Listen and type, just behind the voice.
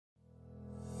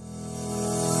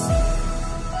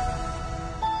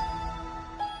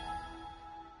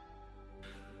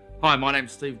Hi, my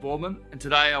name's Steve Boardman, and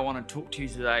today I want to talk to you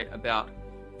today about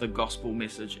the gospel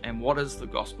message. And what is the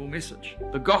gospel message?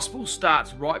 The gospel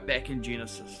starts right back in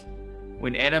Genesis,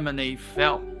 when Adam and Eve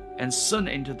fell and sin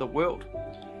entered the world.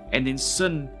 And then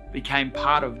sin became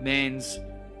part of man's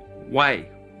way.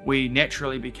 We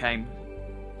naturally became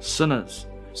sinners.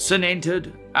 Sin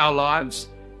entered our lives,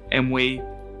 and we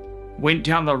went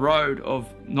down the road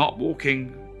of not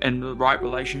walking in the right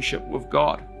relationship with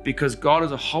God. Because God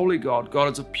is a holy God.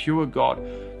 God is a pure God.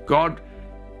 God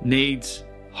needs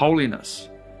holiness.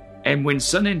 And when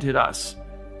sin entered us,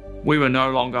 we were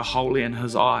no longer holy in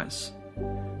His eyes.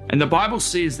 And the Bible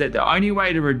says that the only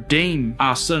way to redeem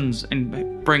our sins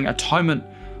and bring atonement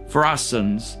for our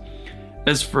sins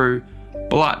is through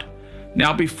blood.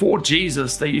 Now, before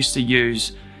Jesus, they used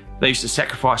to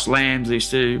sacrifice lambs. They used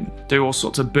to do all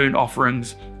sorts of burnt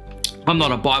offerings. I'm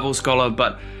not a Bible scholar,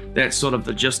 but that's sort of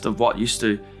the gist of what used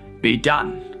to be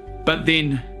done. But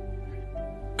then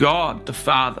God the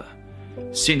Father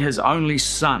sent His only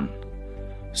Son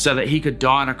so that He could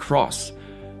die on a cross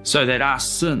so that our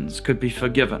sins could be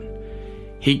forgiven.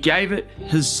 He gave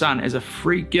His Son as a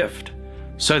free gift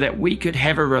so that we could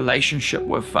have a relationship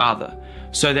with Father,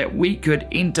 so that we could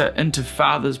enter into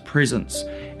Father's presence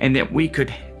and that we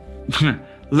could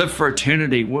live for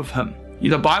eternity with Him.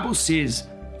 The Bible says,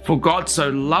 "For God so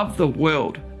loved the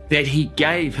world that He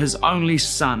gave His only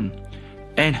Son,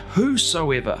 and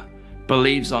whosoever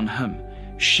believes on Him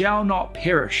shall not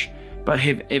perish, but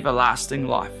have everlasting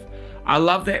life." I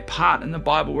love that part in the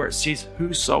Bible where it says,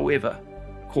 whosoever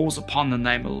calls upon the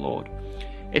name of the Lord.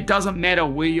 It doesn't matter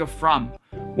where you're from,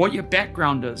 what your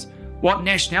background is, what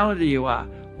nationality you are,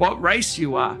 what race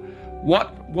you are,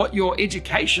 what your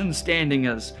education standing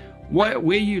is, where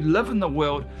you live in the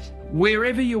world,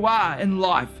 wherever you are in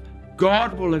life,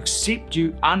 God will accept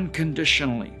you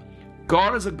unconditionally.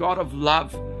 God is a God of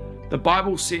love. The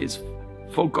Bible says,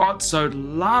 "For God so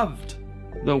loved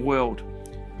the world."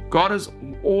 God is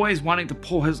always wanting to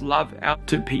pour His love out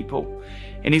to people,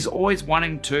 and He's always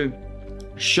wanting to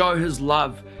show His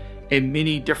love in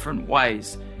many different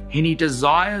ways. And He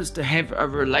desires to have a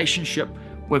relationship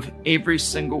with every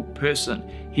single person.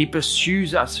 He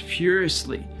pursues us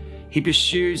furiously. He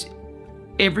pursues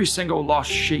every single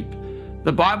lost sheep.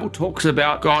 The Bible talks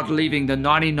about God leaving the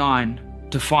 99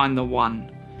 to find the one.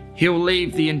 He'll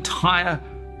leave the entire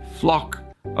flock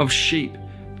of sheep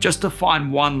just to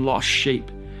find one lost sheep.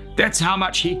 That's how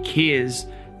much He cares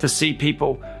to see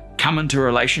people come into a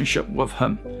relationship with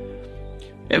Him.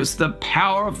 It was the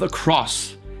power of the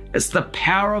cross. It's the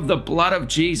power of the blood of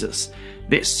Jesus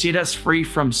that set us free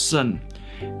from sin.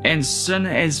 And sin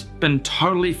has been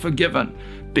totally forgiven,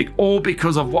 all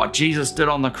because of what Jesus did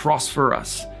on the cross for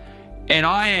us. And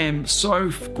I am so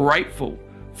grateful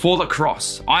for the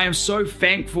cross. I am so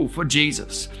thankful for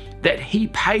Jesus that He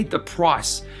paid the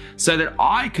price so that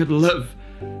I could live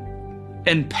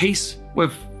in peace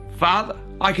with Father.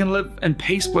 I can live in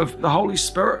peace with the Holy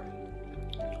Spirit.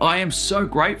 I am so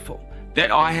grateful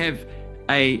that I have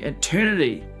an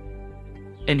eternity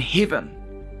in heaven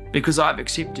because I've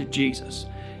accepted Jesus.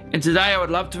 And today I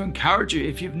would love to encourage you,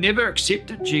 if you've never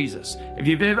accepted Jesus, if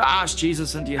you've never asked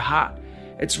Jesus into your heart,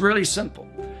 it's really simple.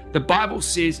 The Bible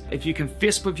says if you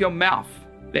confess with your mouth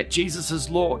that Jesus is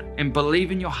Lord and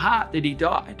believe in your heart that He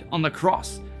died on the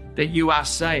cross, that you are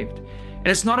saved. And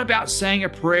it's not about saying a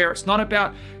prayer. It's not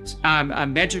about a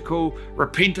magical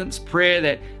repentance prayer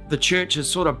that the church has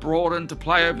sort of brought into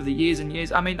play over the years and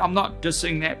years. I mean, I'm not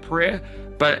dissing that prayer,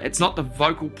 but it's not the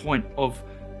vocal point of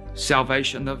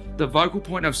salvation. The vocal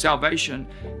point of salvation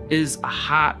is a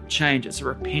heart change. It's a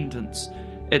repentance.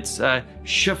 It's a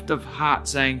shift of heart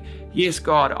saying, yes,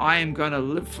 God, I am going to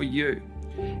live for you.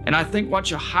 And I think once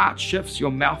your heart shifts,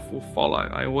 your mouth will follow.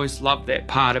 I always love that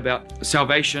part about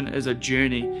salvation is a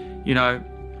journey.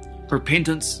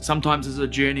 Repentance sometimes is a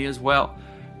journey as well.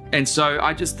 And so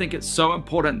I just think it's so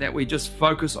important that we just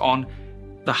focus on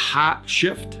the heart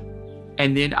shift.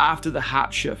 And then after the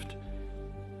heart shift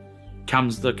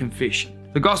comes the confession.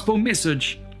 The gospel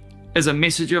message is a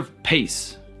message of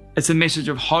peace. It's a message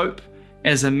of hope.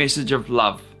 It's a message of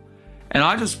love. And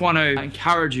I just want to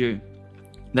encourage you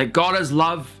that God is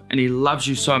love and He loves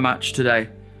you so much today.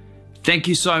 Thank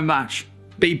you so much.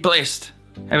 Be blessed.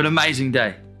 Have an amazing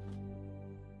day.